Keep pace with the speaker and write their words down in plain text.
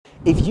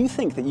If you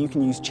think that you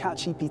can use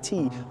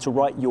ChatGPT to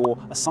write your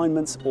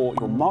assignments or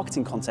your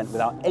marketing content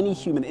without any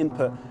human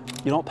input,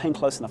 you're not paying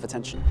close enough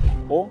attention.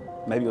 Or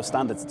maybe your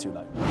standards are too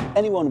low.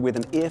 Anyone with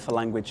an ear for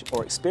language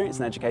or experience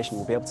in education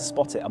will be able to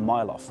spot it a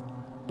mile off.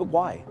 But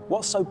why?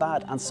 What's so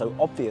bad and so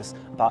obvious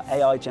about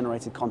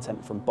AI-generated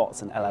content from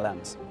bots and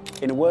LLMs?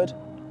 In a word,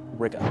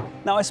 rigor.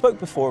 Now, I spoke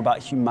before about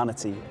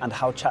humanity and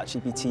how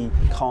ChatGPT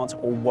can't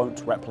or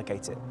won't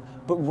replicate it.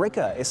 But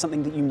rigor is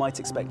something that you might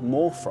expect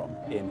more from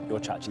in your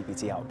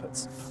ChatGPT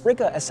outputs.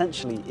 Rigor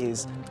essentially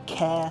is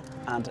care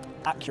and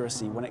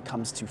accuracy when it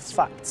comes to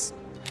facts.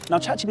 Now,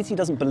 ChatGPT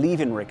doesn't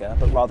believe in rigor,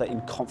 but rather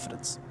in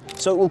confidence.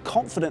 So it will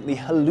confidently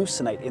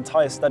hallucinate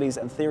entire studies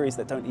and theories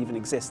that don't even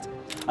exist.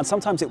 And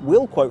sometimes it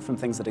will quote from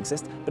things that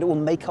exist, but it will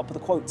make up the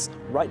quotes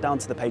right down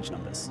to the page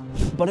numbers.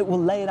 But it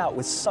will lay it out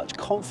with such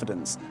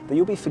confidence that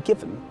you'll be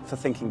forgiven for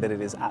thinking that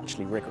it is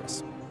actually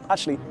rigorous.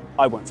 Actually,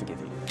 I won't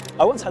forgive you.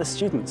 I once had a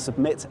student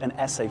submit an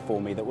essay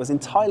for me that was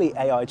entirely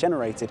AI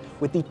generated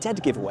with the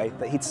dead giveaway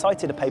that he'd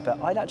cited a paper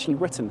I'd actually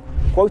written,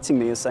 quoting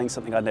me as saying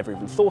something I'd never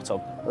even thought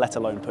of, let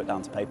alone put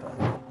down to paper.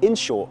 In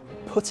short,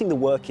 putting the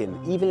work in,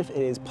 even if it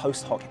is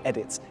post hoc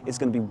edits, is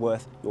going to be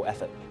worth your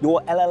effort.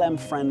 Your LLM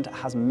friend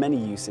has many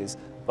uses,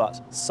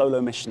 but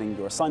solo missioning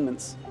your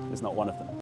assignments is not one of them.